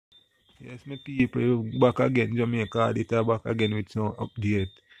Yes, my people, back again, Jamaica auditor back again with some update.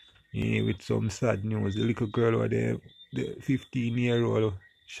 With some sad news. The little girl over there, the 15-year-old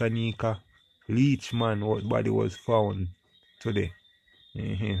Shanika Leachman, what body was found today.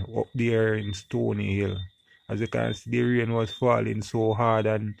 Up there in Stony Hill. As you can see, the rain was falling so hard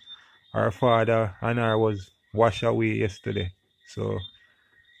and her father and her was washed away yesterday. So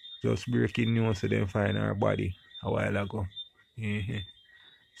just breaking news, so them find her body a while ago.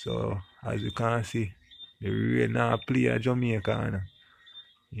 So as you can see, the rain now play at Jamaica.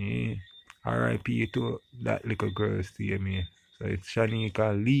 Yeah. R.I.P. to that little girl, see me. So it's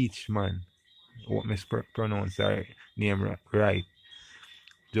Shanika Leachman. What mispronounce her name right.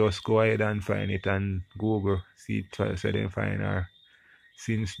 Just go ahead and find it and Google. See it so then find her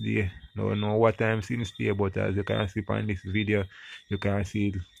since day. Don't know what time since day, but as you can see on this video, you can see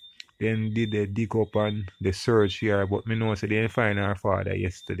it. Then did they dig up on the search here, but me know so they didn't find her father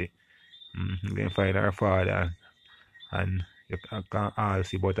yesterday. They find her father and you can all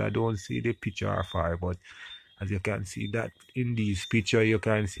see, but I don't see the picture of her. But as you can see that in this picture, you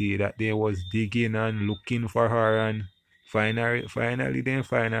can see that they was digging and looking for her, and finally they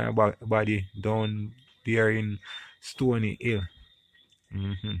find her body down there in Stony Hill.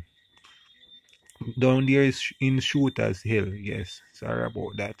 Down there is in Shooters Hill. Yes, sorry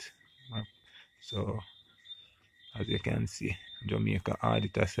about that. So as you can see, Jamaica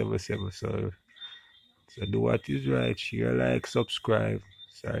Auditor 77. So do what is right, share, like, subscribe.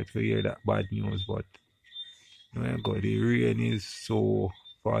 Sorry to hear that bad news, but oh my God, the rain is so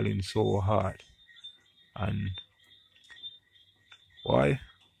falling so hard. And why?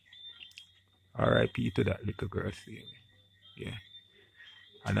 R.I.P. to that little girl, see me. Yeah.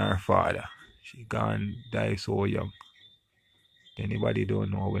 And her father. She gone die so young. Anybody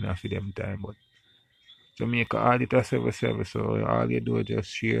don't know when I see them time, but Jamaica Auditor 77. So all you do is just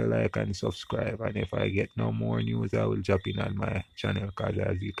share, like, and subscribe. And if I get no more news, I will drop in on my channel. Because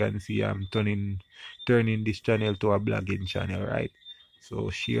as you can see, I'm turning this channel to a blogging channel, right? So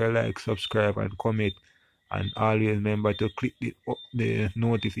share, like, subscribe, and comment. And always remember to click the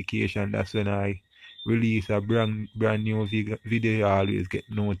notification. That's when I release a brand new video. I always get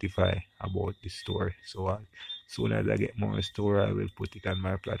notified about the story. So as soon as I get more story, I will put it on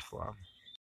my platform.